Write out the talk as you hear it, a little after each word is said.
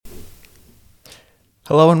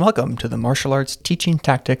Hello and welcome to the Martial Arts Teaching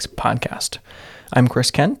Tactics Podcast. I'm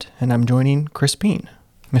Chris Kent, and I'm joining Chris Bean.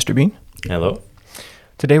 Mr. Bean? Hello.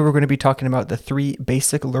 Today we're going to be talking about the 3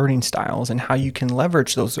 basic learning styles and how you can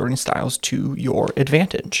leverage those learning styles to your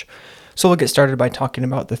advantage. So we'll get started by talking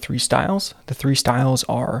about the 3 styles. The 3 styles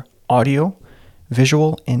are audio,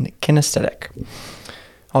 visual, and kinesthetic.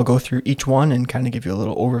 I'll go through each one and kind of give you a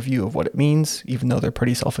little overview of what it means, even though they're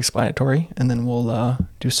pretty self-explanatory. And then we'll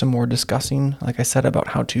do some more discussing, like I said, about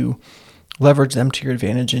how to leverage them to your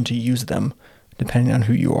advantage and to use them depending on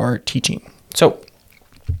who you are teaching. So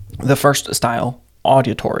the first style,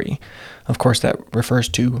 auditory. Of course, that refers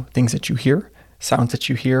to things that you hear, sounds that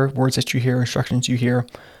you hear, words that you hear, instructions you hear.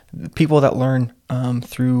 The people that learn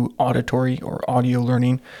through auditory or audio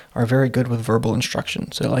learning are very good with verbal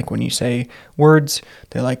instruction. So they like when you say words,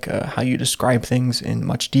 they like how you describe things in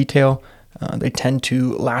much detail. They tend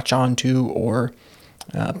to latch on to or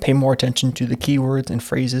pay more attention to the keywords and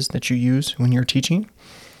phrases that you use when you're teaching.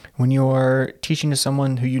 When you are teaching to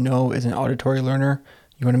someone who you know is an auditory learner,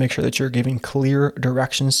 you want to make sure that you're giving clear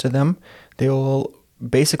directions to them. They will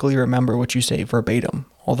basically remember what you say verbatim.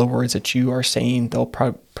 All the words that you are saying, they'll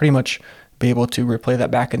pretty much be able to replay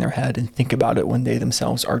that back in their head and think about it when they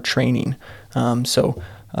themselves are training. So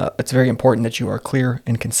it's very important that you are clear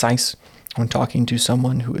and concise when talking to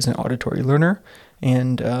someone who is an auditory learner,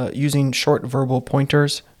 and using short verbal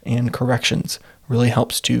pointers and corrections really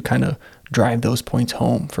helps to kind of drive those points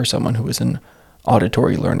home for someone who is an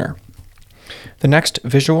auditory learner. The next,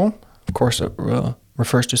 visual, of course,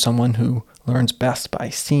 refers to someone who learns best by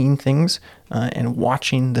seeing things and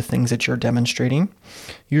watching the things that you're demonstrating.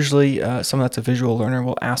 Usually, someone that's a visual learner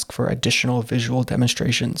will ask for additional visual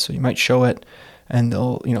demonstrations. So you might show it, and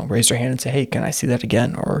they'll raise their hand and say, "Hey, can I see that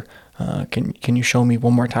again?" Or can you show me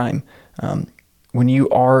one more time? When you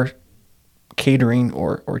are catering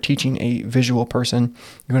or teaching a visual person,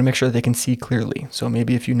 you want to make sure that they can see clearly. So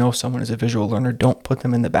maybe if you know someone is a visual learner, don't put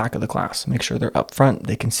them in the back of the class. Make sure they're up front,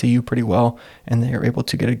 they can see you pretty well, and they are able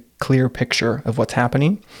to get a clear picture of what's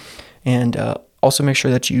happening. And also make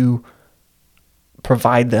sure that you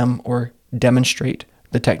provide them or demonstrate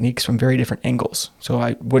the techniques from very different angles. So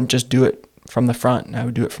I wouldn't just do it from the front. I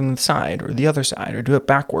would do it from the side or the other side, or do it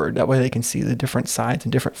backward. That way they can see the different sides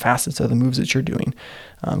and different facets of the moves that you're doing,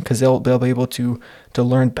 because they'll be able to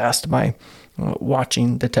learn best by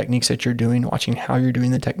watching the techniques that you're doing, watching how you're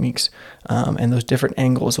doing the techniques, and those different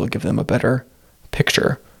angles will give them a better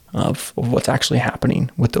picture of what's actually happening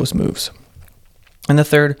with those moves. And the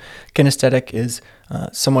third, kinesthetic, is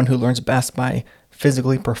someone who learns best by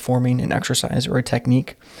physically performing an exercise or a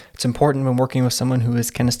technique. It's important when working with someone who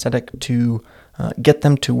is kinesthetic to get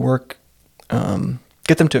them to work,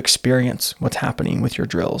 get them to experience what's happening with your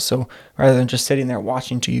drills. So rather than just sitting there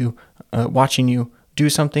watching you do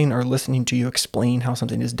something or listening to you explain how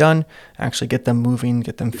something is done, actually get them moving,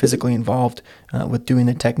 get them physically involved with doing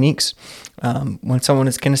the techniques. When someone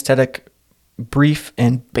is kinesthetic, brief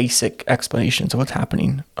and basic explanations of what's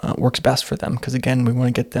happening works best for them, because again, we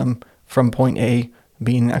want to get them from point A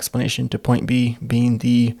being an explanation to point B being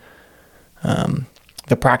the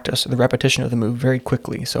practice, the repetition of the move very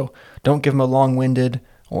quickly. So don't give them a long-winded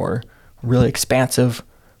or really expansive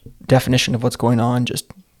definition of what's going on.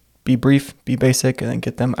 Just be brief, be basic, and then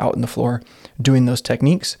get them out on the floor doing those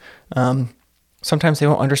techniques. Sometimes they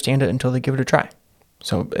won't understand it until they give it a try.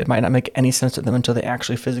 So it might not make any sense to them until they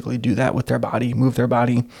actually physically do that with their body, move their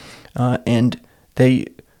body, and they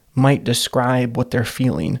might describe what they're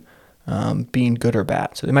feeling, being good or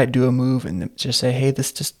bad. So they might do a move and just say, "Hey,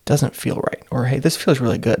 this just doesn't feel right," or "Hey, this feels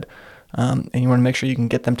really good." And you want to make sure you can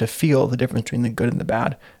get them to feel the difference between the good and the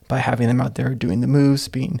bad by having them out there doing the moves,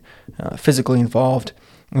 being physically involved,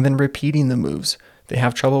 and then repeating the moves. If they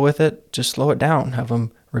have trouble with it, just slow it down. Have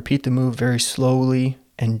them repeat the move very slowly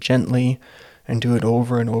and gently, and do it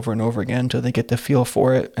over and over and over again until they get the feel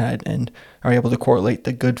for it and are able to correlate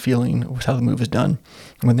the good feeling with how the move is done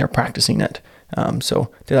when they're practicing it.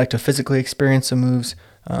 So they like to physically experience the moves.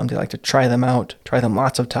 They like to try them out, try them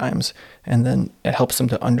lots of times, and then it helps them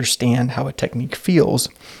to understand how a technique feels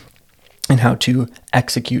and how to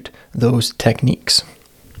execute those techniques.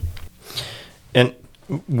 And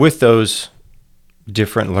with those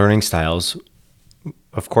different learning styles,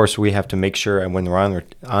 of course, we have to make sure, and when we're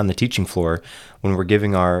on the teaching floor, when we're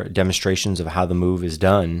giving our demonstrations of how the move is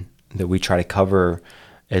done, that we try to cover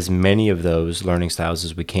as many of those learning styles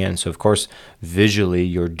as we can. So, of course, visually,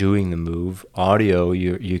 you're doing the move. Audio,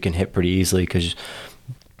 you can hit pretty easily, because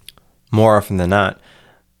more often than not,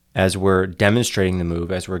 as we're demonstrating the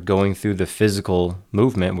move, as we're going through the physical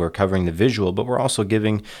movement, we're covering the visual, but we're also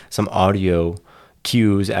giving some audio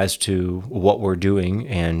cues as to what we're doing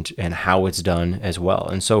and how it's done as well.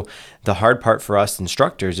 And so the hard part for us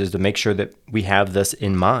instructors is to make sure that we have this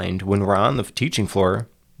in mind when we're on the teaching floor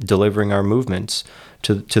delivering our movements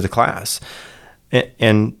to the class.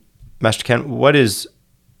 And Master Ken,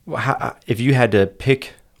 if you had to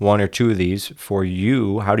pick one or two of these for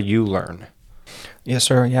you, how do you learn? Yes,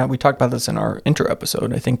 sir. Yeah, we talked about this in our intro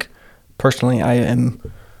episode. I think personally I am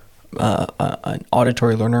an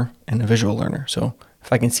auditory learner and a visual learner. So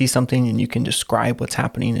if I can see something and you can describe what's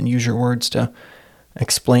happening and use your words to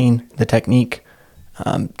explain the technique,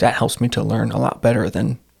 that helps me to learn a lot better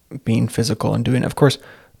than being physical and doing it. Of course,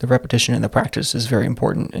 the repetition and the practice is very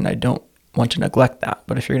important, and I don't want to neglect that.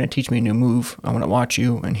 But if you're going to teach me a new move, I want to watch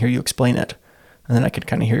you and hear you explain it. And then I could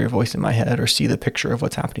kind of hear your voice in my head or see the picture of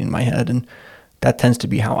what's happening in my head. And that tends to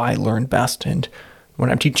be how I learn best. And when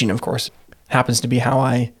I'm teaching, of course, happens to be how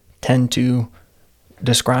I tend to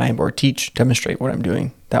describe or teach, demonstrate what I'm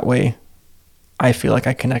doing. That way, I feel like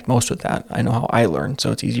I connect most with that. I know how I learn,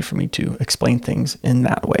 so it's easy for me to explain things in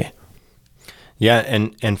that way. Yeah,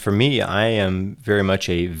 and for me, I am very much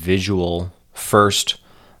a visual first,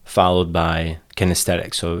 followed by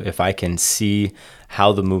kinesthetic. So if I can see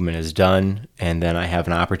how the movement is done, and then I have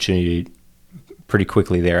an opportunity pretty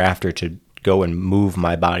quickly thereafter to go and move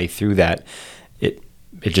my body through that, it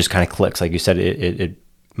just kind of clicks. Like you said, it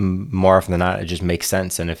more often than not, it just makes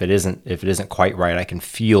sense. And if it isn't quite right, I can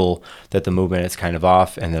feel that the movement is kind of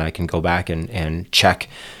off, and then I can go back and check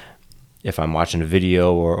if I'm watching a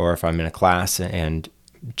video or if I'm in a class and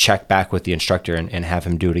check back with the instructor and have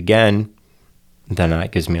him do it again. Then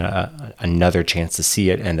that gives me another chance to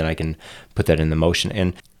see it, and then I can put that in the motion.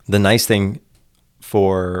 And the nice thing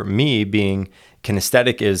for me being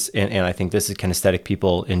kinesthetic is, and I think this is kinesthetic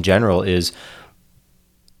people in general, is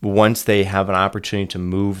once they have an opportunity to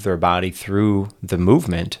move their body through the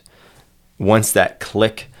movement, once that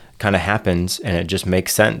click kind of happens and it just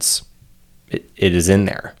makes sense, it is in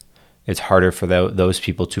there. It's harder for those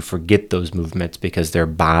people to forget those movements because their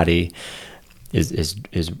body is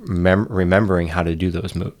remembering how to do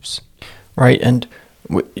those moves. Right. And,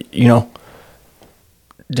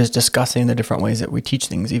 just discussing the different ways that we teach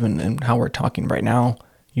things, even in how we're talking right now,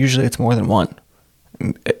 usually it's more than one.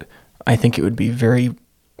 I think it would be very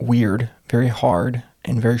weird, very hard,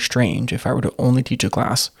 and very strange if I were to only teach a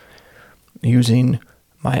class using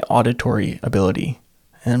my auditory ability,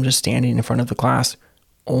 and I'm just standing in front of the class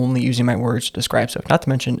only using my words to describe stuff. Not to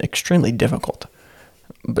mention extremely difficult,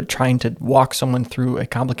 but trying to walk someone through a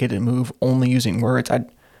complicated move only using words,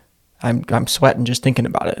 I'm sweating just thinking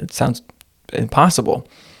about it. It sounds impossible.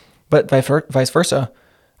 But vice versa,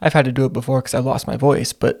 I've had to do it before because I lost my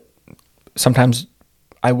voice, but sometimes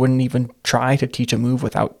I wouldn't even try to teach a move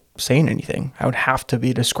without saying anything. I would have to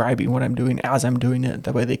be describing what I'm doing as I'm doing it.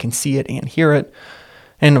 That way they can see it and hear it.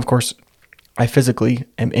 And of course, I physically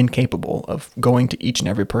am incapable of going to each and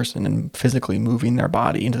every person and physically moving their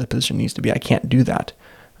body into the position it needs to be. I can't do that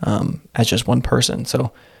as just one person.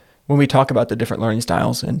 So when we talk about the different learning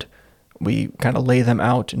styles and we kind of lay them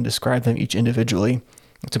out and describe them each individually,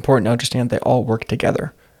 it's important to understand they all work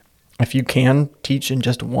together. If you can teach in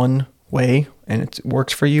just one way and it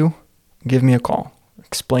works for you, give me a call.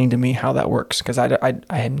 Explain to me how that works, because I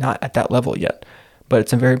am not at that level yet. But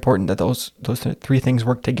it's very important that those three things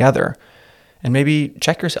work together. And maybe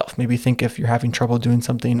check yourself. Maybe think if you're having trouble doing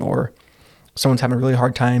something or someone's having a really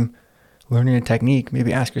hard time learning a technique,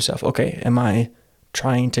 maybe ask yourself, okay, am I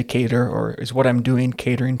trying to cater, or is what I'm doing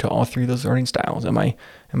catering to all three of those learning styles? Am I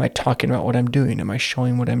talking about what I'm doing? Am I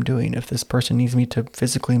showing what I'm doing? If this person needs me to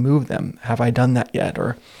physically move them, have I done that yet?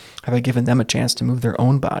 Or have I given them a chance to move their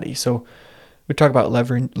own body? So we talk about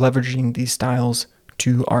leveraging these styles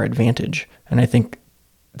to our advantage. And I think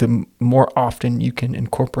the more often you can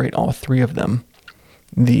incorporate all three of them,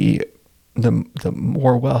 the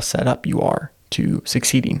more well set up you are to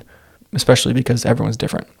succeeding, especially because everyone's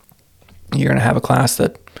different. You're going to have a class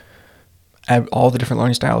that all the different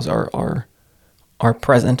learning styles are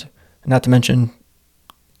present. Not to mention,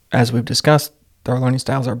 as we've discussed, our learning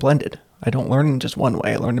styles are blended. I don't learn in just one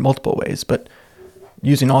way. I learn in multiple ways, but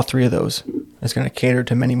using all three of those is going to cater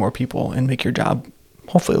to many more people and make your job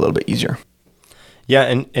hopefully a little bit easier. Yeah,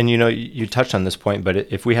 and you touched on this point, but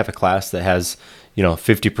if we have a class that has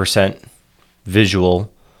 50%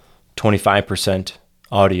 visual, 25%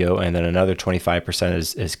 audio, and then another 25%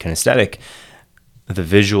 is kinesthetic, the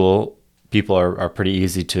visual people are pretty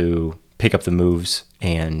easy to pick up the moves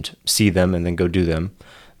and see them and then go do them.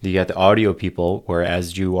 You got the audio people,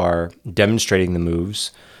 whereas you are demonstrating the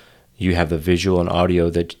moves, you have the visual and audio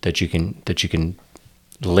that you can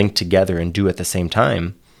link together and do at the same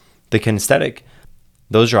time. The kinesthetic,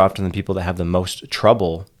 those are often the people that have the most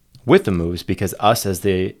trouble with the moves, because us as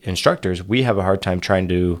the instructors, we have a hard time trying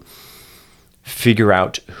to figure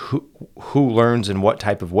out who learns in what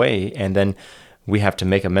type of way. And then we have to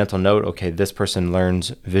make a mental note, okay, this person learns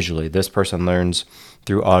visually, this person learns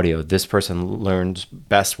through audio, this person learns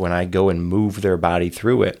best when I go and move their body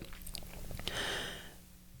through it.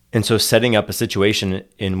 And so setting up a situation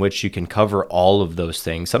in which you can cover all of those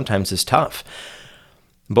things sometimes is tough.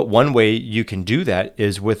 But one way you can do that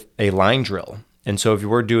is with a line drill. And so if you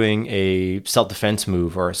were doing a self-defense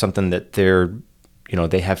move or something that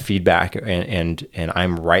they have feedback and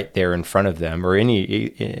I'm right there in front of them, or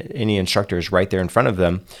any instructor is right there in front of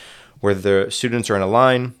them, where the students are in a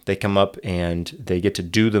line, they come up and they get to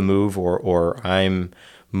do the move, or I'm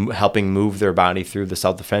helping move their body through the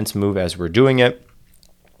self-defense move as we're doing it.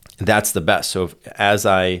 That's the best. So as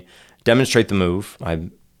I demonstrate the move,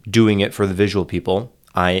 I'm doing it for the visual people.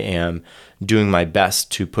 I am doing my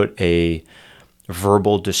best to put a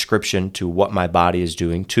verbal description to what my body is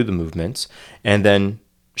doing to the movements. And then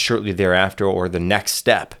shortly thereafter, or the next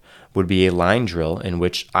step, would be a line drill in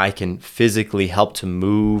which I can physically help to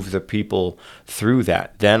move the people through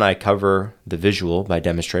that. Then I cover the visual by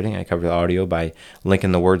demonstrating. I cover the audio by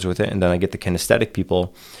linking the words with it. And then I get the kinesthetic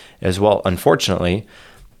people as well. Unfortunately,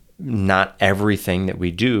 not everything that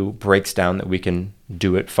we do breaks down that we can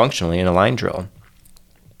do it functionally in a line drill.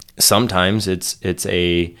 Sometimes it's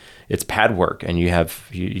pad work, and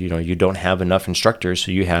you don't have enough instructors,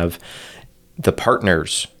 so you have the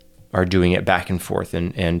partners are doing it back and forth,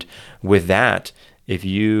 and with that, if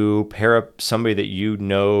you pair up somebody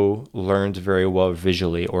that learns very well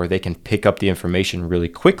visually, or they can pick up the information really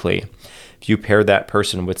quickly, if you pair that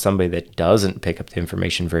person with somebody that doesn't pick up the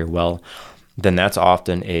information very well, then that's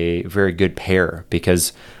often a very good pair,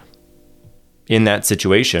 because in that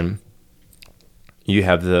situation, you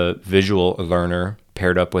have the visual learner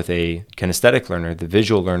paired up with a kinesthetic learner. The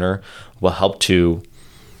visual learner will help to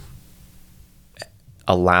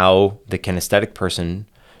allow the kinesthetic person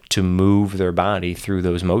to move their body through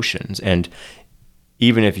those motions. And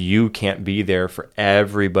even if you can't be there for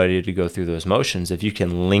everybody to go through those motions, if you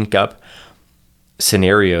can link up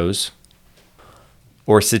scenarios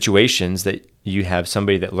or situations that you have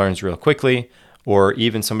somebody that learns real quickly, or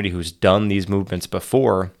even somebody who's done these movements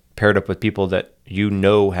before, paired up with people that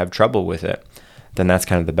have trouble with it, then that's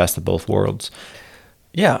kind of the best of both worlds.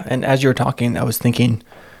 Yeah, and as you were talking, I was thinking,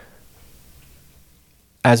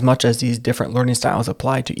 as much as these different learning styles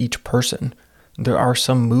apply to each person, there are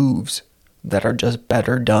some moves that are just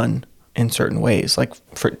better done in certain ways. Like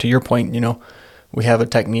to your point, we have a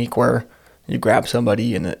technique where you grab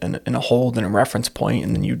somebody in a hold and a reference point,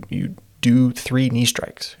 and then you do 3 knee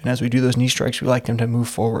strikes. And as we do those knee strikes, we like them to move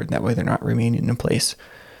forward. That way they're not remaining in place.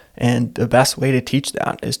 And the best way to teach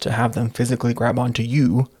that is to have them physically grab onto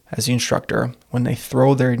you as the instructor. When they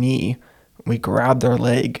throw their knee, we grab their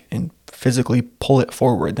leg and physically pull it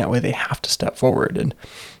forward. That way they have to step forward. And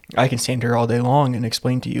I can stand here all day long and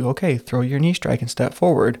explain to you, okay, throw your knee strike and step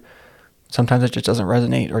forward. Sometimes it just doesn't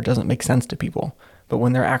resonate or doesn't make sense to people. But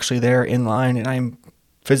when they're actually there in line and I'm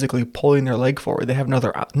physically pulling their leg forward, they have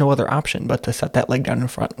no other option but to set that leg down in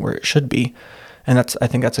front where it should be. And I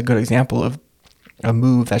think that's a good example of a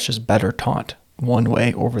move that's just better taught one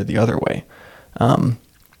way over the other way. And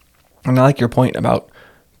I like your point about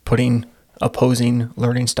putting opposing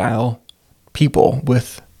learning style people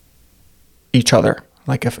with each other.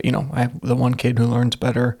 Like if, I have the one kid who learns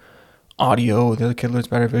better audio, the other kid learns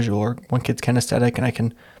better visual, or one kid's kinesthetic, and I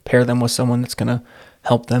can pair them with someone that's going to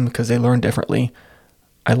help them because they learn differently.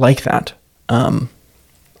 I like that. On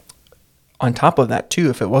top of that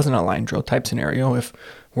too, if it wasn't a line drill type scenario, if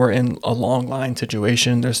we're in a long line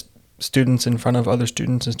situation, there's students in front of other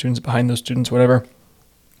students and students behind those students, whatever,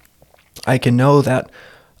 I can know that,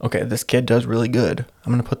 okay, this kid does really good.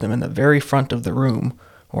 I'm going to put them in the very front of the room,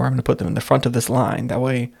 or I'm going to put them in the front of this line. That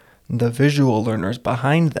way the visual learners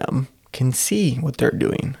behind them can see what they're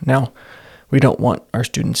doing. Now, we don't want our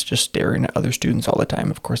students just staring at other students all the time.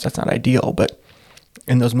 Of course, that's not ideal, but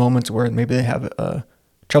in those moments where maybe they have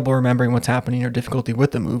trouble remembering what's happening or difficulty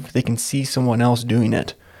with the move, they can see someone else doing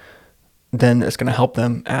it. Then it's going to help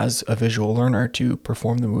them as a visual learner to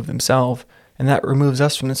perform the move themselves, and that removes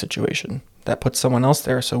us from the situation. That puts someone else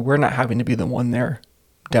there, so we're not having to be the one there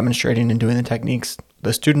demonstrating and doing the techniques.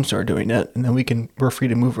 The students are doing it, and then we're free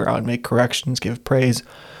to move around, make corrections, give praise,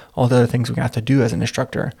 all the other things we have to do as an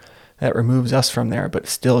instructor. That removes us from there, but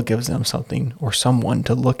still gives them something or someone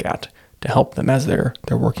to look at to help them as they're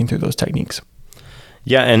working through those techniques.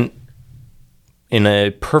 Yeah, and in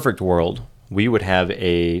a perfect world, we would have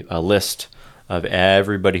a list of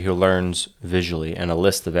everybody who learns visually and a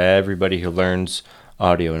list of everybody who learns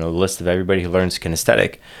audio, know the list of everybody who learns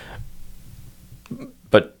kinesthetic.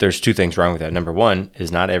 But there's two things wrong with that. Number one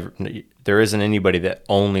is there isn't anybody that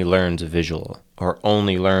only learns visual or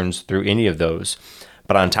only learns through any of those.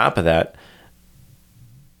 But on top of that,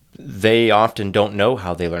 they often don't know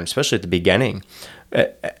how they learn, especially at the beginning.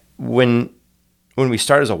 When we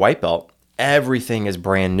start as a white belt, everything is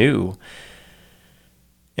brand new.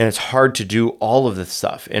 And it's hard to do all of this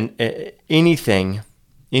stuff. And any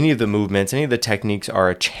of the movements, any of the techniques are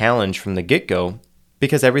a challenge from the get-go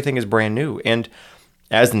because everything is brand new. And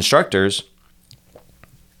as instructors,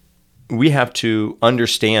 we have to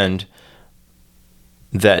understand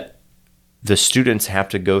that the students have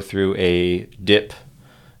to go through a dip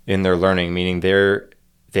in their learning, meaning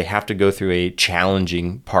they have to go through a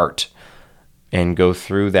challenging part and go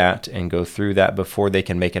through that before they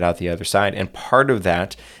can make it out the other side. And part of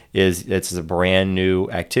that is it's a brand new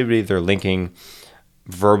activity. They're linking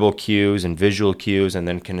verbal cues and visual cues and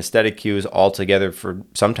then kinesthetic cues all together for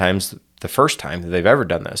sometimes the first time that they've ever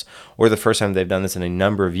done this, or the first time they've done this in a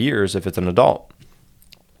number of years if it's an adult.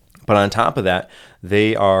 But on top of that,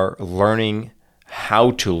 they are learning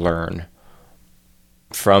how to learn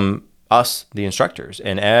from us, the instructors.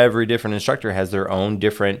 And every different instructor has their own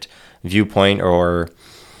different viewpoint or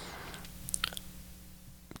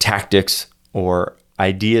tactics or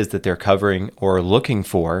ideas that they're covering or looking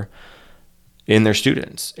for in their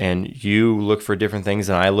students. And you look for different things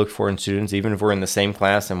than I look for in students. Even if we're in the same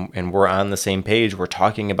class and we're on the same page, we're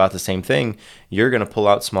talking about the same thing, you're going to pull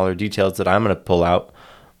out smaller details that I'm going to pull out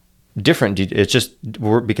different. It's just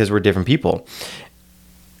because we're different people.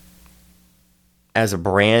 As a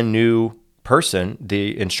brand new person,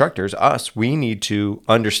 the instructors, us, we need to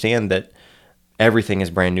understand that everything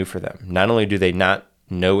is brand new for them. Not only do they not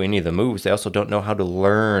know any of the moves, they also don't know how to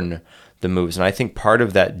learn the moves. And I think part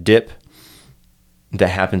of that dip that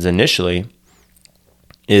happens initially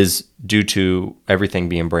is due to everything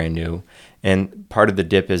being brand new. And part of the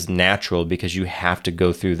dip is natural because you have to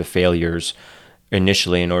go through the failures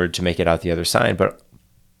initially in order to make it out the other side. But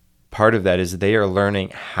part of that is they are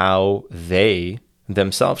learning how they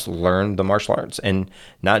themselves learn the martial arts, and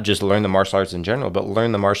not just learn the martial arts in general, but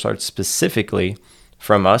learn the martial arts specifically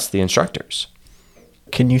from us, the instructors.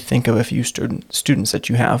 Can you think of a few students that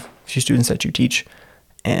you teach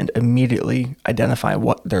and immediately identify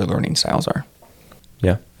what their learning styles are?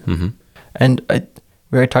 Yeah. Mm-hmm. And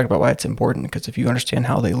we already talked about why it's important, because if you understand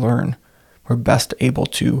how they learn, we're best able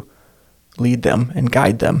to lead them and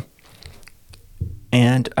guide them.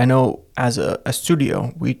 And I know as a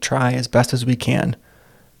studio, we try as best as we can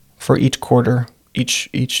for each quarter,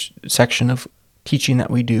 each section of teaching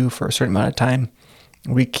that we do for a certain amount of time,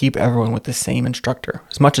 we keep everyone with the same instructor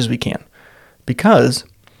as much as we can, because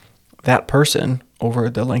that person, over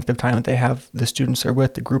the length of time that they have the students they're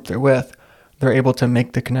with, the group they're with, they're able to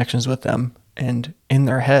make the connections with them. And in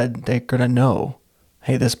their head, they're going to know,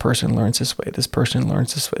 hey, this person learns this way, this person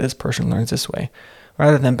learns this way, this person learns this way,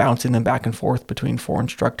 rather than bouncing them back and forth between 4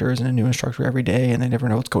 instructors and a new instructor every day, and they never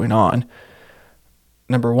know what's going on.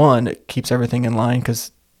 Number one, it keeps everything in line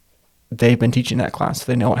because they've been teaching that class.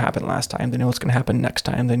 So they know what happened last time. They know what's going to happen next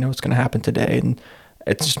time. They know what's going to happen today. And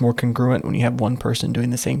it's just more congruent when you have one person doing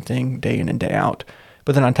the same thing day in and day out.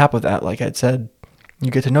 But then on top of that, like I'd said,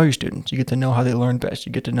 you get to know your students. You get to know how they learn best.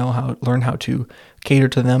 You get to learn how to cater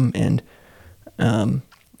to them and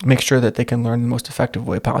make sure that they can learn the most effective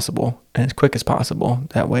way possible and as quick as possible.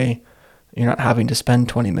 That way you're not having to spend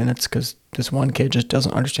 20 minutes because this one kid just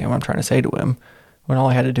doesn't understand what I'm trying to say to him, when all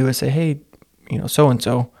I had to do is say, hey,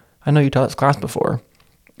 so-and-so, I know you taught this class before.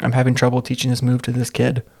 I'm having trouble teaching this move to this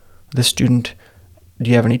kid, this student. Do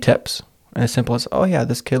you have any tips? And as simple as, oh yeah,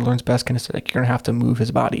 this kid learns best kinesthetic. You're going to have to move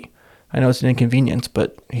his body. I know it's an inconvenience,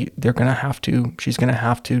 but she's going to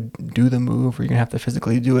have to do the move, or you're going to have to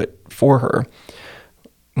physically do it for her.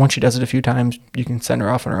 Once she does it a few times, you can send her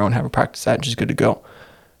off on her own, have her practice that, and she's good to go.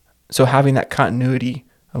 So having that continuity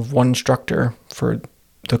of one instructor for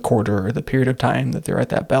the quarter or the period of time that they're at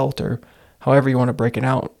that belt, or however you want to break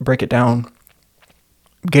it down,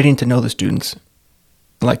 getting to know the students.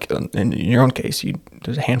 Like in your own case,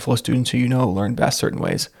 there's a handful of students who learn best certain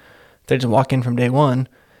ways. They just walk in from day one.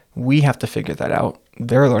 We have to figure that out.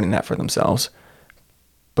 They're learning that for themselves.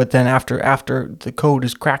 But then after the code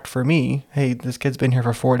is cracked for me, hey, this kid's been here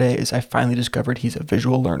for 4 days. I finally discovered he's a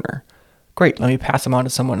visual learner. Great, let me pass him on to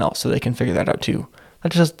someone else so they can figure that out too.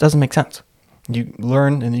 That just doesn't make sense. You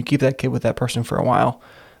learn and you keep that kid with that person for a while.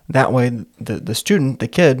 That way the student, the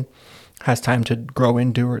kid, has time to grow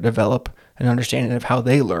into or develop an understanding of how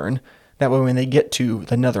they learn. That way when they get to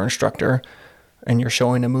another instructor and you're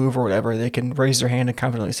showing a move or whatever, they can raise their hand and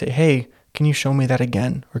confidently say, hey, can you show me that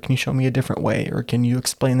again? Or can you show me a different way? Or can you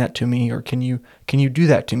explain that to me? Or can you do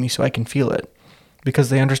that to me so I can feel it? Because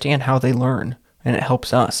they understand how they learn and it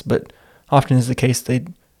helps us. But often is the case,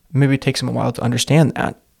 maybe it takes them a while to understand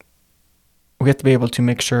that. We have to be able to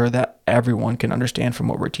make sure that everyone can understand from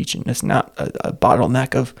what we're teaching. It's not a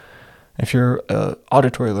bottleneck of, if you're an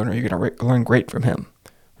auditory learner, you're going to learn great from him.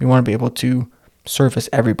 We want to be able to service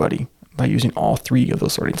everybody by using all three of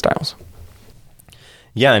those learning styles.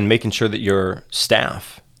 Yeah, and making sure that your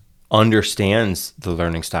staff understands the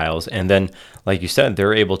learning styles, and then, like you said,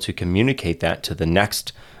 they're able to communicate that to the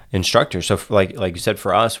next instructor. So, like you said,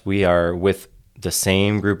 for us, we are with the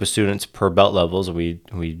same group of students per belt levels. We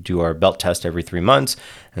do our belt test every 3 months,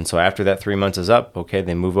 and so after that 3 months is up, okay,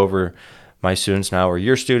 they move over. My students now are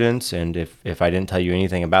your students, and if I didn't tell you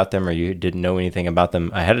anything about them or you didn't know anything about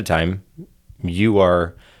them ahead of time, you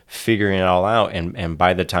are figuring it all out, and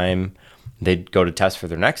by the time they go to test for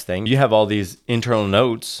their next thing, you have all these internal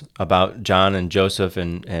notes about John and Joseph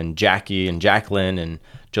and Jackie and Jacqueline and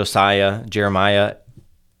Josiah, Jeremiah,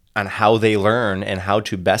 on how they learn and how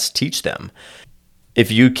to best teach them. If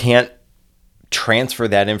you can't transfer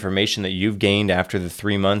that information that you've gained after the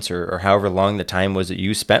 3 months or however long the time was that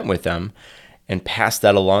you spent with them, and pass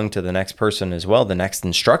that along to the next person as well, the next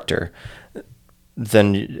instructor,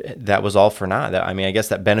 then that was all for naught. I mean, I guess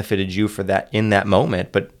that benefited you for that in that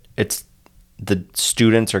moment, but the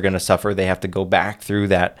students are going to suffer. They have to go back through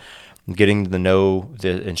that, getting to know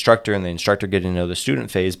the instructor and the instructor getting to know the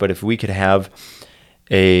student phase. But if we could have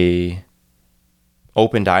a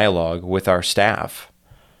open dialogue with our staff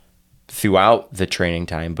throughout the training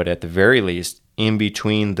time, but at the very least in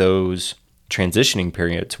between those transitioning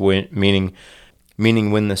periods, meaning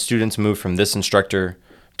when the students move from this instructor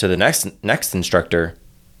to the next instructor,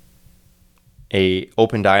 a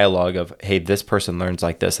open dialogue of, hey, this person learns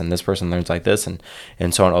like this and this person learns like this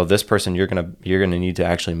and so on. Oh, this person, you're gonna need to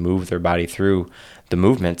actually move their body through the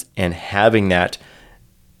movements, and having that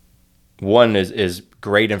one is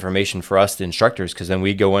great information for us, the instructors, because then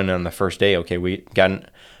we go in on the first day, okay, we got an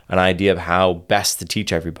idea of how best to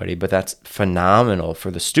teach everybody. But that's phenomenal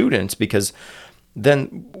for the students, because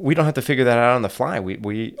then we don't have to figure that out on the fly.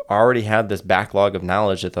 We already have this backlog of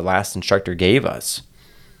knowledge that the last instructor gave us.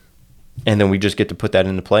 And then we just get to put that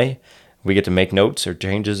into play. We get to make notes or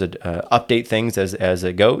changes, update things as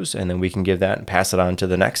it goes, and then we can give that and pass it on to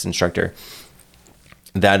the next instructor.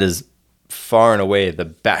 That is far and away the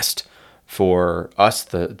best for us,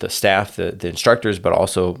 the staff, the instructors, but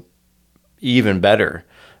also even better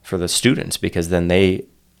for the students, because then they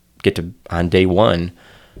get to, on day one,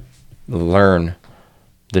 learn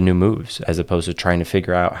the new moves as opposed to trying to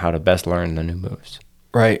figure out how to best learn the new moves.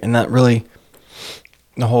 Right, and that really...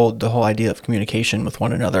 The whole idea of communication with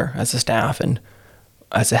one another as a staff and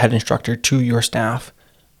as a head instructor to your staff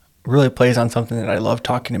really plays on something that I love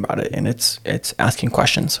talking about it, and it's asking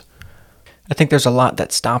questions. I think there's a lot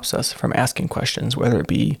that stops us from asking questions, whether it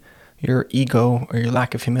be your ego or your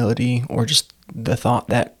lack of humility or just the thought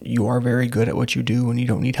that you are very good at what you do and you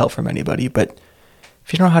don't need help from anybody. But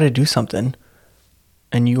if you don't know how to do something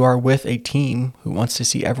and you are with a team who wants to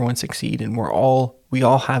see everyone succeed, and we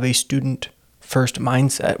all have a student first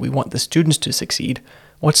mindset. We want the students to succeed.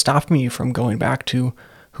 What's stopping you from going back to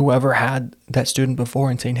whoever had that student before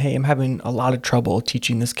and saying, hey, I'm having a lot of trouble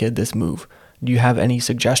teaching this kid this move. Do you have any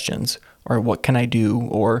suggestions? Or what can I do?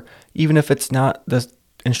 Or even if it's not the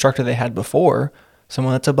instructor they had before,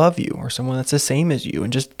 someone that's above you or someone that's the same as you,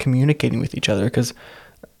 and just communicating with each other, because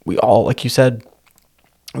we all, like you said,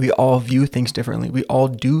 we all view things differently. We all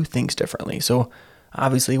do things differently. So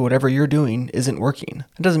obviously whatever you're doing isn't working.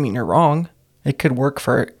 It doesn't mean you're wrong. It could work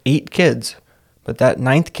for 8 kids, but that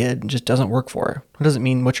 9th kid just doesn't work for it. It doesn't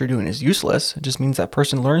mean what you're doing is useless. It just means that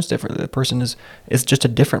person learns differently. The person is just a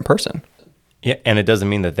different person. Yeah, and it doesn't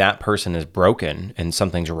mean that person is broken and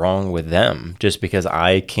something's wrong with them just because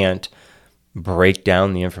I can't break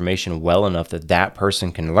down the information well enough that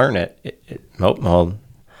person can learn it. Well,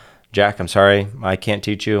 Jack, I'm sorry, I can't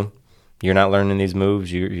teach you. You're not learning these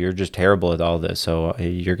moves. You're just terrible at all this. So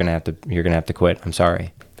you're gonna have to quit. I'm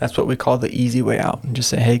sorry. That's what we call the easy way out. And just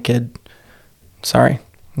say, hey, kid, sorry,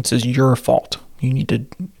 this is your fault. You need to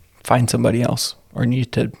find somebody else or you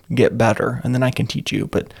need to get better, and then I can teach you.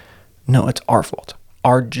 But no, it's our fault.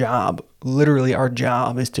 Our job, literally our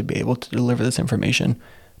job, is to be able to deliver this information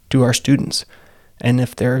to our students. And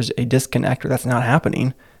if there's a disconnect or that's not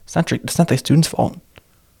happening, it's not the student's fault.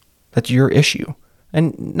 That's your issue.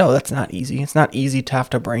 And no, that's not easy. It's not easy to have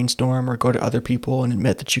to brainstorm or go to other people and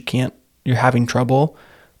admit that you're having trouble.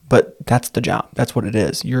 But that's the job. That's what it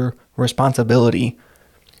is. Your responsibility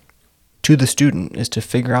to the student is to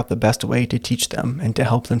figure out the best way to teach them and to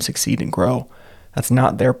help them succeed and grow. That's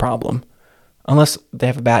not their problem. Unless they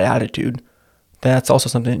have a bad attitude, that's also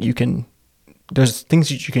something that there's things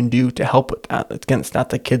that you can do to help with that. Again, it's not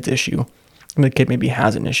the kid's issue. The kid maybe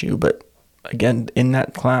has an issue, but again, in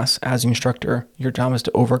that class as an instructor, your job is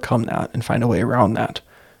to overcome that and find a way around that.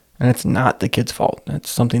 And it's not the kid's fault. It's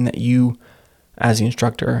something that you, as the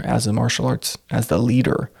instructor, as the martial arts, as the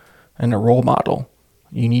leader and a role model,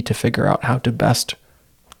 you need to figure out how to best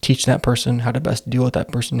teach that person, how to best deal with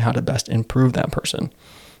that person, how to best improve that person.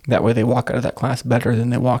 That way they walk out of that class better than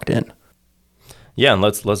they walked in. Yeah, and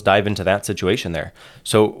let's dive into that situation there.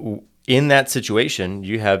 So in that situation,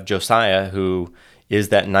 you have Josiah, who is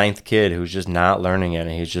that ninth kid who's just not learning it,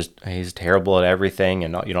 and he's terrible at everything,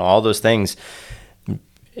 and all those things.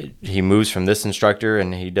 He moves from this instructor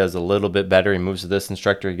and he does a little bit better. He moves to this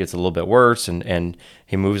instructor, he gets a little bit worse, and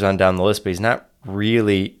he moves on down the list, but he's not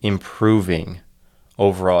really improving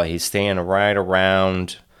overall. He's staying right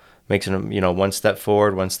around, makes him, one step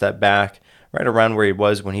forward, one step back, right around where he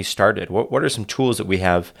was when he started. What are some tools that we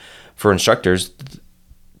have for instructors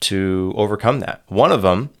to overcome that? One of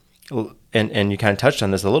them, and you kind of touched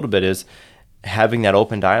on this a little bit, is having that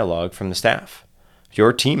open dialogue from the staff.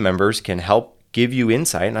 Your team members can help give you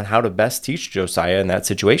insight on how to best teach Josiah in that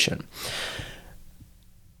situation.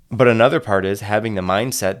 But another part is having the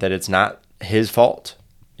mindset that it's not his fault.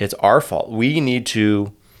 It's our fault. We need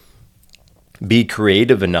to be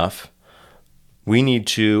creative enough. We need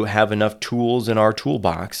to have enough tools in our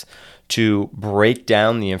toolbox to break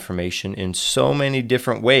down the information in so many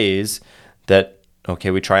different ways that, okay,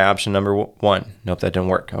 we try option number one. Nope, that didn't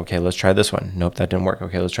work. Okay, let's try this one. Nope, that didn't work.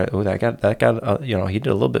 Okay, let's try. Oh, that got. He did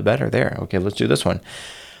a little bit better there. Okay, let's do this one.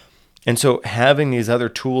 And so having these other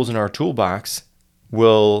tools in our toolbox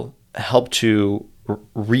will help to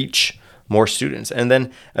reach more students. And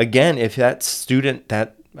then again, if that student,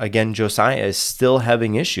 Josiah, is still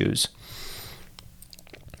having issues,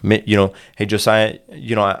 hey, Josiah,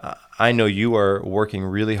 I know you are working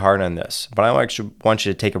really hard on this, but I actually want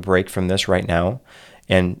you to take a break from this right now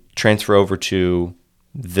and transfer over to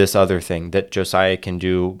this other thing that Josiah can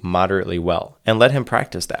do moderately well, and let him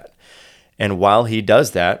practice that. And while he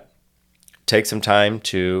does that, take some time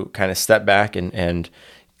to kind of step back and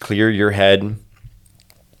clear your head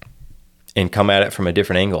and come at it from a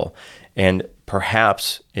different angle. And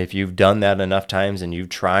perhaps if you've done that enough times and you've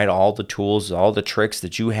tried all the tools, all the tricks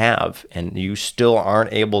that you have, and you still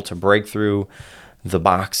aren't able to break through the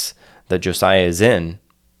box that Josiah is in,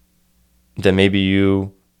 then maybe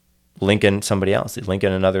you link in somebody else, link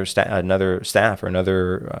in another staff or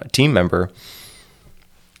another team member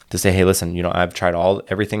to say, hey, listen, I've tried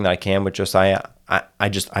everything that I can with Josiah. I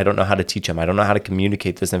don't know how to teach him. I don't know how to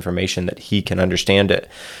communicate this information that he can understand it.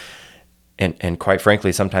 And quite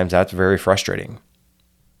frankly, sometimes that's very frustrating.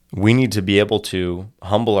 We need to be able to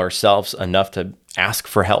humble ourselves enough to ask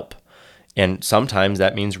for help. And sometimes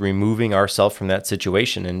that means removing ourselves from that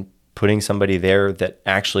situation and putting somebody there that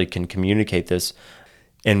actually can communicate this.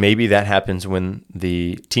 And maybe that happens when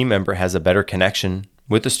the team member has a better connection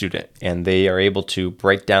with the student and they are able to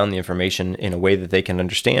break down the information in a way that they can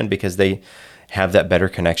understand because they have that better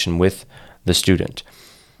connection with the student.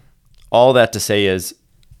 All that to say is,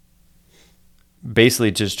 basically,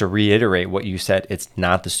 just to reiterate what you said, it's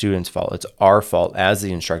not the student's fault. It's our fault as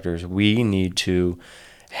the instructors. We need to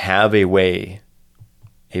have a way,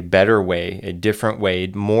 a better way, a different way,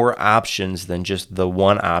 more options than just the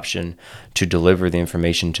one option to deliver the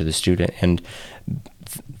information to the student. And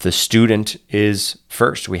the student is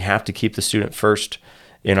first. We have to keep the student first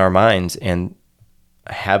in our minds, and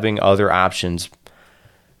having other options,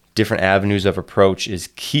 different avenues of approach is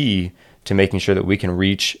key to making sure that we can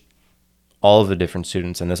reach all of the different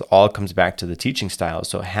students. And this all comes back to the teaching styles.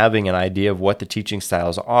 So having an idea of what the teaching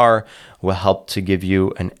styles are will help to give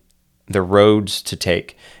you the roads to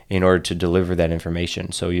take in order to deliver that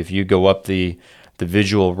information. So if you go up the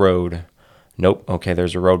visual road, nope, okay,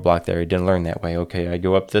 there's a roadblock there. You didn't learn that way. Okay, I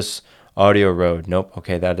go up this audio road. Nope,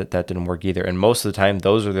 okay, that didn't work either. And most of the time,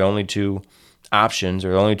 those are the only two options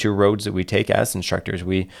or the only two roads that we take as instructors.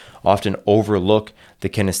 We often overlook the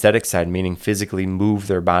kinesthetic side, meaning physically move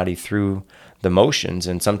their body through the motions.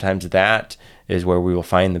 And sometimes that is where we will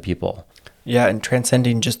find the people. Yeah, and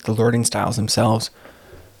transcending just the learning styles themselves.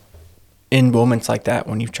 In moments like that,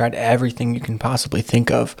 when you've tried everything you can possibly think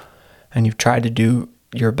of and you've tried to do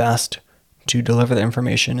your best to deliver the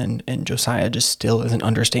information and Josiah just still isn't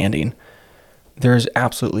understanding, there's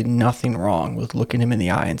absolutely nothing wrong with looking him in the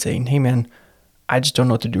eye and saying, hey man, I just don't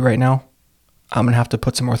know what to do right now. I'm going to have to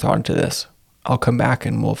put some more thought into this. I'll come back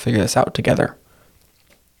and we'll figure this out together.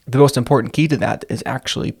 the most important key to that is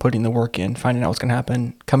actually putting the work in, finding out what's going to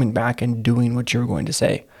happen, coming back and doing what you're going to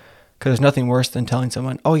say. Because there's nothing worse than telling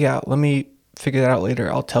someone, oh yeah, let me figure that out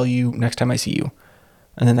later. I'll tell you next time I see you.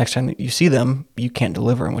 And the next time that you see them, you can't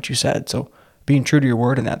deliver on what you said. So being true to your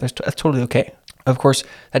word in that's totally okay. Of course,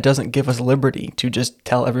 that doesn't give us liberty to just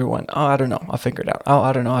tell everyone, oh, I don't know, I'll figure it out. Oh,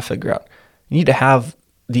 I don't know, I'll figure it out. You need to have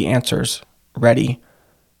the answers ready.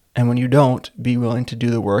 And when you don't, be willing to do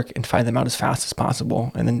the work and find them out as fast as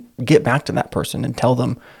possible, and then get back to that person and tell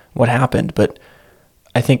them what happened. But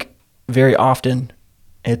I think very often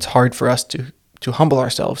it's hard for us to humble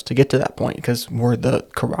ourselves to get to that point, because we're the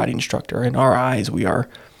karate instructor. In our eyes, we're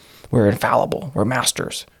infallible. We're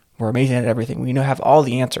masters. We're amazing at everything. We have all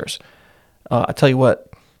the answers. I tell you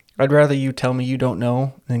what, I'd rather you tell me you don't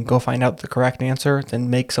know and go find out the correct answer than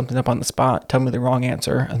make something up on the spot, tell me the wrong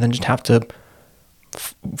answer, and then just have to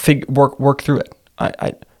work through it.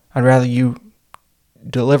 I'd rather you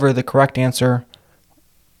deliver the correct answer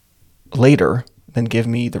later than give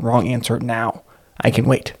me the wrong answer now. I can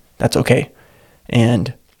wait. That's okay.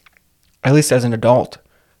 And at least as an adult,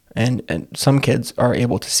 and some kids are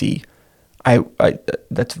able to see, I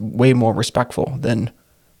that's way more respectful than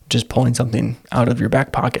just pulling something out of your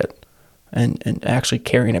back pocket and actually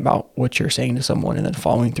caring about what you're saying to someone and then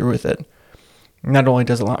following through with it. Not only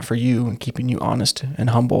does a lot for you and keeping you honest and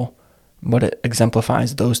humble, but it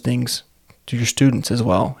exemplifies those things to your students as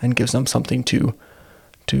well, and gives them something to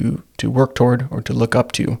work toward or to look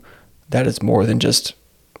up to. That is more than just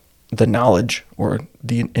the knowledge or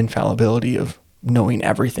the infallibility of knowing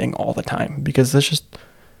everything all the time, because that's just,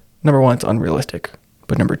 number one, it's unrealistic,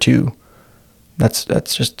 but number two, that's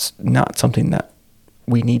just not something that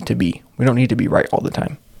we need to be. We don't need to be right all the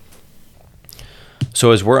time. So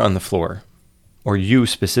as we're on the floor, or you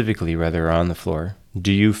specifically rather are on the floor,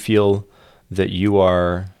 do you feel that you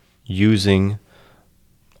are using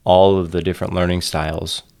all of the different learning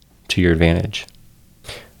styles to your advantage?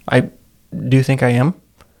 I do think I am.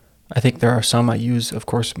 I think there are some I use, of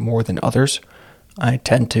course, more than others. I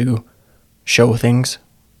tend to show things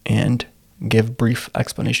and give brief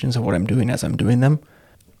explanations of what I'm doing as I'm doing them.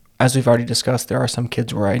 As we've already discussed, there are some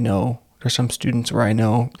kids where I know, there's some students where I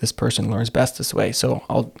know this person learns best this way. So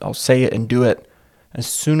I'll say it and do it. As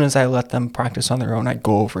soon as I let them practice on their own, I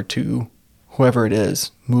go over to whoever it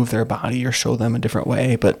is, move their body or show them a different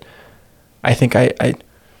way. But I think I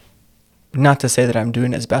not to say that I'm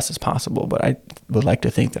doing it as best as possible, but I would like to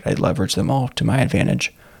think that I leverage them all to my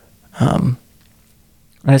advantage. And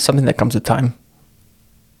it's something that comes with time.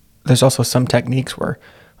 There's also some techniques where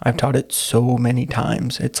I've taught it so many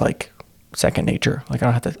times, it's like second nature. Like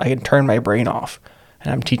I can turn my brain off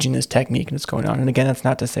and I'm teaching this technique and it's going on. And again, that's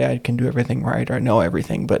not to say I can do everything right or I know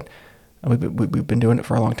everything, but we've been doing it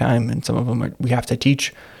for a long time. And some of them we have to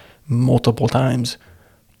teach multiple times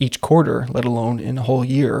each quarter, let alone in a whole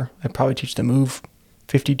year. I probably teach the move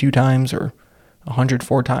 52 times or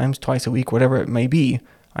 104 times, twice a week, whatever it may be.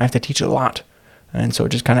 I have to teach a lot. And so it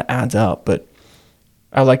just kind of adds up. But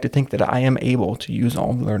I like to think that I am able to use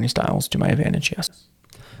all the learning styles to my advantage, yes.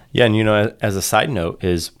 Yeah, and as a side note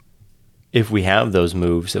is, if we have those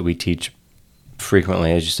moves that we teach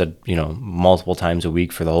frequently, as you said, multiple times a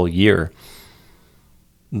week for the whole year,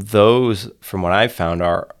 those, from what I've found,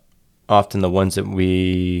 are often the ones that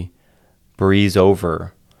we breeze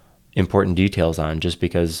over important details on just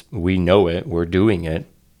because we know it, we're doing it.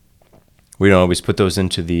 We don't always put those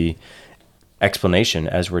into the explanation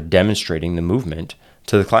as we're demonstrating the movement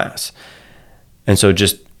to the class. And so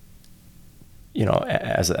just,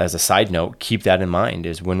 as a side note, keep that in mind,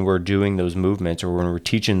 is when we're doing those movements or when we're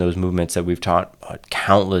teaching those movements that we've taught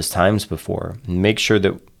countless times before, make sure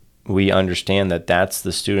that we understand that that's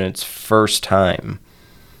the student's first time.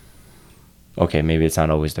 Okay, maybe it's not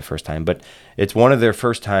always the first time, but it's one of their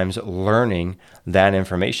first times learning that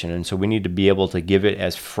information. And so we need to be able to give it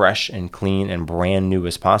as fresh and clean and brand new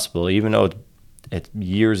as possible, even though it's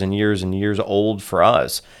years and years and years old for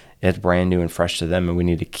us. It's brand new and fresh to them, and we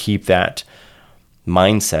need to keep that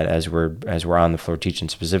mindset as we're on the floor teaching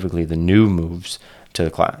specifically the new moves to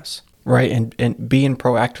the class. Right, and being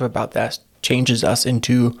proactive about that changes us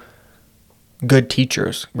into good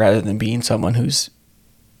teachers rather than being someone who's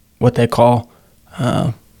what they call,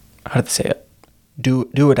 how do they say it?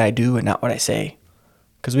 Do what I do and not what I say.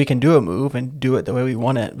 Because we can do a move and do it the way we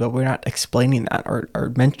want it, but we're not explaining that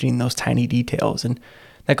or mentioning those tiny details. And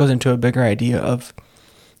that goes into a bigger idea of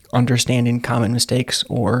understanding common mistakes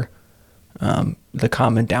or the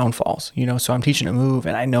common downfalls. So I'm teaching a move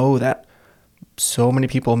and I know that so many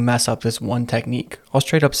people mess up this one technique. I'll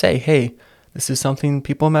straight up say, hey, this is something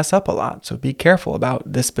people mess up a lot, so be careful about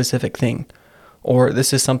this specific thing. Or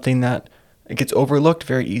this is something that it gets overlooked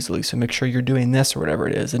very easily. So make sure you're doing this or whatever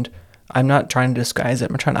it is. And I'm not trying to disguise it.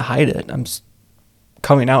 I'm not trying to hide it. I'm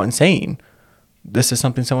coming out and saying this is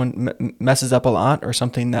something someone messes up a lot or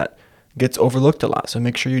something that gets overlooked a lot. So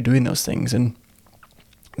make sure you're doing those things. And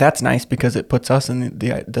that's nice because it puts us in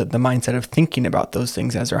the mindset of thinking about those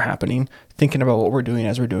things as they're happening, thinking about what we're doing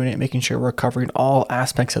as we're doing it, making sure we're covering all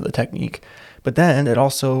aspects of the technique. But then it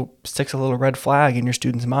also sticks a little red flag in your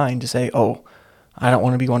student's mind to say, oh, I don't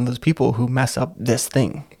want to be one of those people who mess up this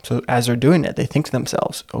thing. So as they're doing it, they think to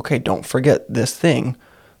themselves, okay, don't forget this thing,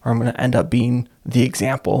 or I'm going to end up being the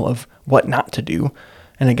example of what not to do.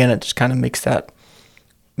 And again, it just kind of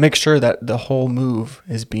make sure that the whole move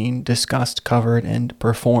is being discussed, covered, and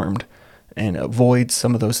performed, and avoids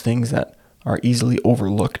some of those things that are easily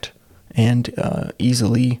overlooked and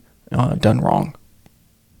easily done wrong.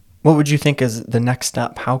 What would you think is the next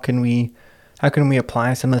step? How can we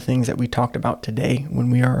apply some of the things that we talked about today when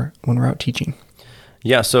we're out teaching?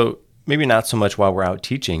 Yeah, so maybe not so much while we're out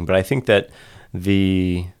teaching, but I think that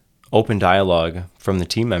the open dialogue from the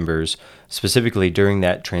team members, specifically during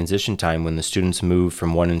that transition time when the students move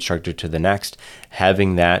from one instructor to the next,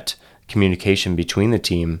 having that communication between the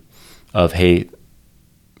team of, hey,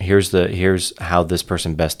 here's how this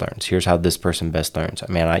person best learns. Here's how this person best learns.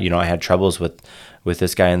 Man, I had troubles with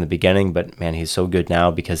this guy in the beginning, but man, he's so good now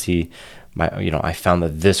because I found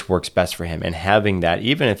that this works best for him. And having that,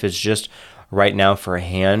 even if it's just right now for a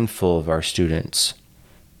handful of our students,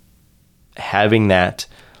 having that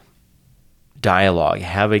dialogue,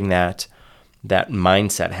 having that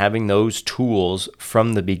mindset, having those tools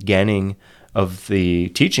from the beginning of the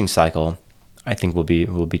teaching cycle, I think will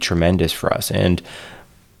be tremendous for us. And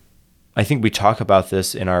I think we talk about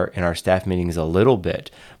this in our staff meetings a little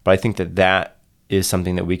bit, but I think that is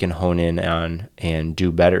something that we can hone in on and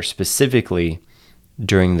do better, specifically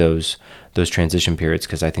during those transition periods,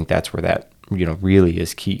 because I think that's where that really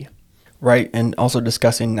is key. Right, and also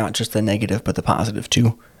discussing not just the negative but the positive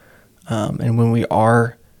too. And when we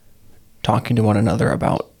are talking to one another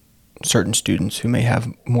about certain students who may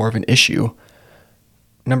have more of an issue,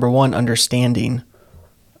 number one, understanding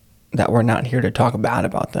that we're not here to talk bad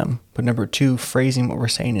about them, but number two, phrasing what we're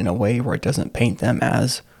saying in a way where it doesn't paint them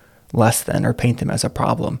as less than or paint them as a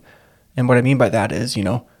problem. And what I mean by that is,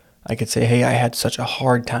 I could say, hey, I had such a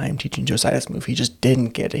hard time teaching Josiah's move. He just didn't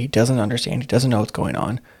get it. He doesn't understand. He doesn't know what's going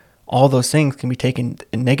on. All those things can be taken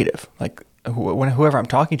in negative. Like whoever I'm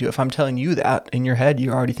talking to, if I'm telling you that in your head,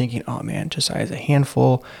 you're already thinking, oh man, Josiah's a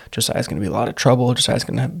handful. Josiah's going to be a lot of trouble. Josiah's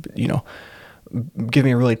going to, give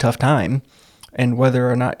me a really tough time. And whether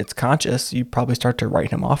or not it's conscious, you probably start to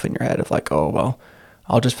write him off in your head of like, oh, well,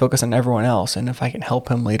 I'll just focus on everyone else. And if I can help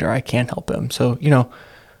him later, I can help him. So,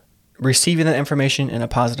 receiving that information in a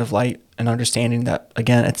positive light and understanding that,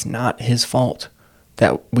 again, it's not his fault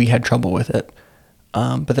that we had trouble with it.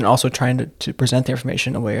 But then also trying to present the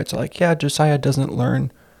information in a way it's like, yeah, Josiah doesn't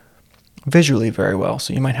learn visually very well.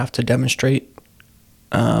 So you might have to demonstrate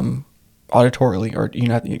auditorily, or you're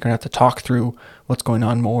going to have to talk through what's going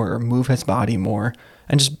on more or move his body more.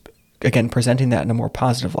 And just, again, presenting that in a more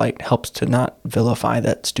positive light helps to not vilify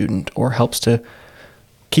that student or helps to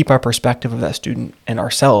keep our perspective of that student and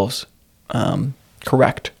ourselves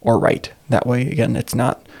correct or right. That way, again, it's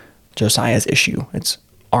not Josiah's issue. It's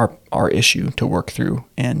our issue to work through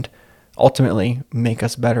and ultimately make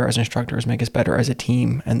us better as instructors, make us better as a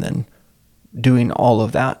team, and then doing all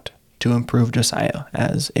of that to improve Josiah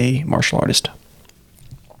as a martial artist.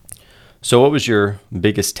 So what was your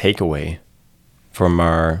biggest takeaway from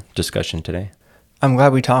our discussion today? I'm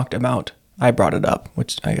glad we talked about, I brought it up,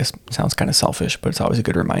 which I guess sounds kind of selfish, but it's always a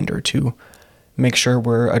good reminder to make sure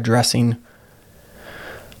we're addressing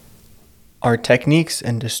our techniques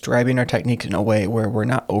and describing our techniques in a way where we're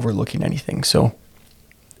not overlooking anything. So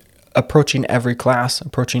approaching every class,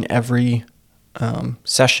 approaching every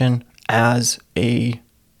session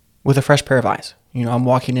with a fresh pair of eyes. I'm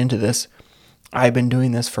walking into this. I've been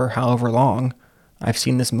doing this for however long. I've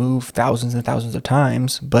seen this move thousands and thousands of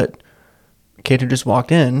times, but a kid who just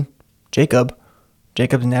walked in, Jacob's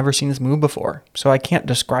never seen this move before. So I can't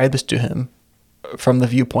describe this to him from the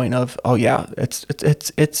viewpoint of, oh yeah, it's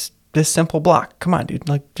this simple block. Come on, dude.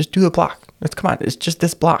 Like, just do the block. It's just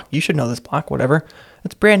this block. You should know this block, whatever.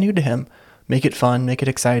 It's brand new to him. Make it fun, make it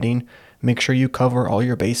exciting. Make sure you cover all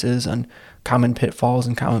your bases on common pitfalls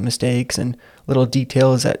and common mistakes and little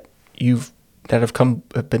details that have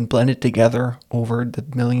been blended together over the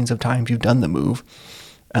millions of times you've done the move.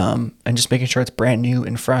 And just making sure it's brand new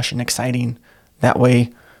and fresh and exciting. That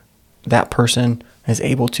way, that person is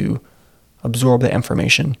able to absorb the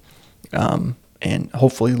information and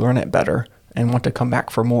hopefully learn it better and want to come back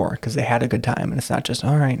for more because they had a good time. And it's not just,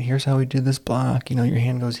 all right, here's how we do this block. You know, your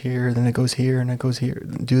hand goes here, then it goes here, and it goes here.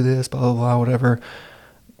 Do this, blah, blah, blah, whatever.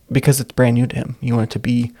 Because it's brand new to him. You want it to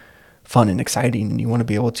be fun and exciting, and you want to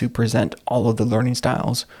be able to present all of the learning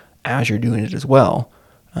styles as you're doing it as well.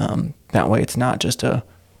 That way it's not just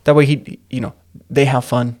that way they have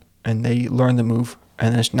fun and they learn the move,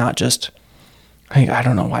 and it's not just, hey, I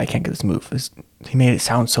don't know why I can't get this move. He made it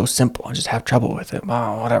sound so simple. I just have trouble with it.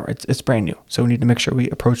 Wow, whatever. It's brand new. So we need to make sure we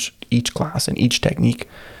approach each class and each technique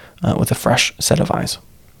with a fresh set of eyes.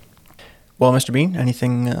 Well, Mr. Bean,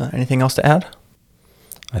 anything else to add?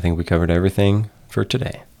 I think we covered everything for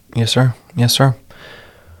today. Yes, sir. Yes, sir.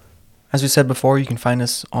 As we said before, you can find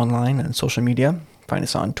us online on social media. Find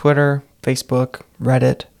us on Twitter, Facebook,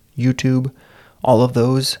 Reddit, YouTube, all of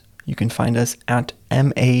those. You can find us at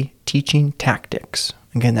MA Teaching Tactics.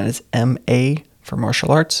 Again, that is MA for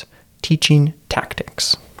martial arts, Teaching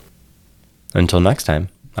Tactics. Until next time,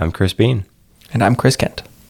 I'm Chris Bean. And I'm Chris Kent.